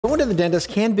Going to the dentist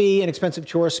can be an expensive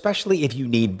chore, especially if you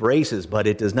need braces, but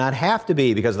it does not have to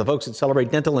be because the folks at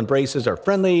Celebrate Dental and Braces are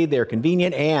friendly, they're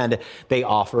convenient, and they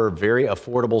offer very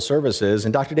affordable services.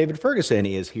 And Dr. David Ferguson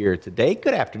is here today.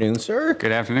 Good afternoon, sir.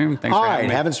 Good afternoon. Thanks for having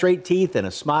me. Having straight teeth and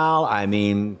a smile, I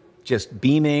mean, just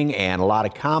beaming and a lot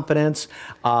of confidence.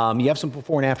 You have some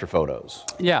before and after photos.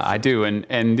 Yeah, I do.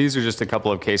 And these are just a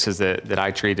couple of cases that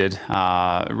I treated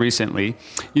recently.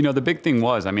 You know, the big thing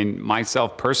was, I mean,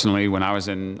 myself personally, when I was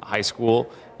in high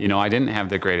school, you know, I didn't have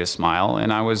the greatest smile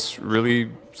and I was really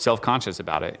self-conscious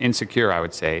about it, insecure, I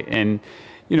would say. And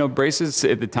you know, braces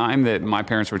at the time that my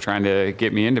parents were trying to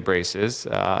get me into braces,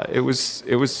 it was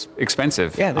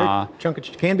expensive. Yeah,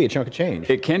 can be a chunk of change.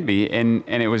 It can be, and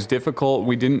it was difficult.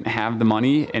 We didn't have the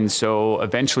money, and so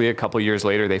eventually, a couple years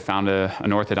later, they found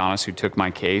an orthodontist who took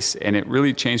my case, and it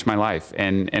really changed my life.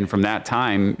 And from that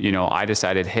time, you know, I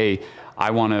decided, hey,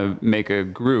 I want to make a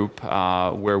group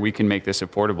where we can make this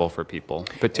affordable for people,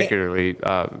 particularly,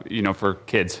 you know, for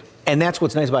kids. And that's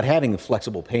what's nice about having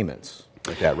flexible payments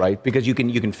like that, right? Because you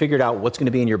can figure it out what's going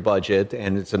to be in your budget,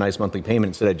 and it's a nice monthly payment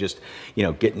instead of just, you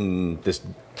know, getting this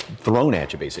thrown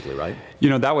at you, basically, right? You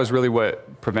know, that was really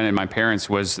what prevented my parents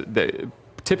was that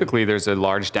typically there's a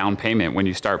large down payment when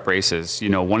you start braces. You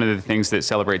know, one of the things that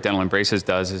Celebrate Dental and Braces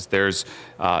does is there's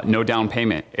no down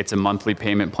payment. It's a monthly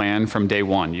payment plan from day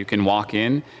one. You can walk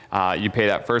in, you pay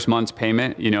that first month's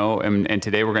payment, you know, and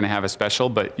today we're going to have a special,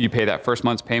 but you pay that first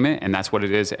month's payment and that's what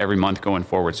it is every month going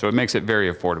forward. So it makes it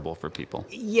very affordable for people.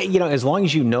 Yeah, you know, as long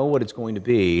as you know what it's going to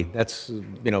be, that's,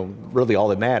 you know, really all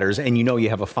that matters. And you know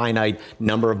you have a finite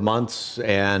number of months,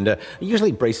 and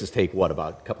usually braces take, what,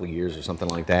 about a couple of years or something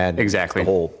like that? Exactly.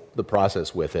 The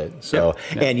process with it. So,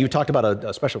 yep. And you talked about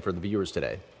a special for the viewers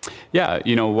today. Yeah,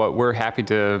 you know, what we're happy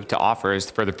to offer is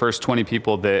for the first 20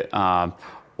 people that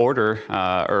order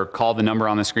or call the number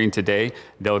on the screen today,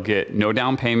 they'll get no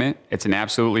down payment. It's an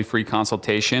absolutely free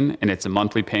consultation, and it's a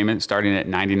monthly payment starting at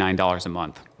 $99 a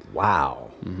month. Wow.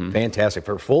 Mm-hmm. Fantastic.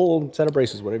 For a full set of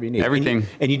braces, whatever you need. Everything.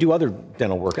 And you do other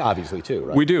dental work, obviously, too,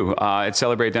 right? We do. At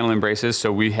Celebrate Dental and Braces,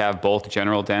 so we have both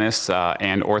general dentists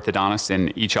and orthodontists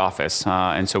in each office.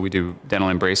 And so we do dental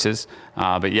and braces.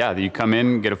 But yeah, you come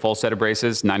in, get a full set of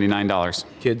braces, $99.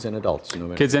 Kids and adults. You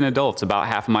know, kids and adults. About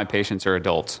half of my patients are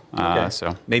adults. Okay.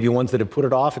 So maybe ones that have put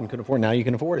it off and couldn't afford. Now you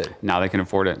can afford it. Now they can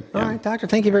afford it. All right, doctor,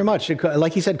 thank you very much.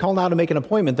 Like you said, call now to make an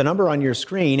appointment. The number on your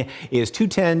screen is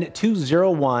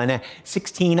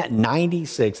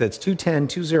 210-201-1696. That's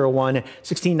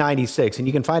 210-201-1696. And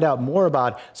you can find out more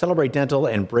about Celebrate Dental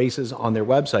and Braces on their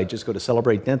website. Just go to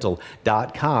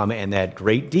celebratedental.com, and that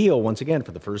great deal, once again,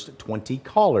 for the first 20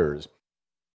 callers.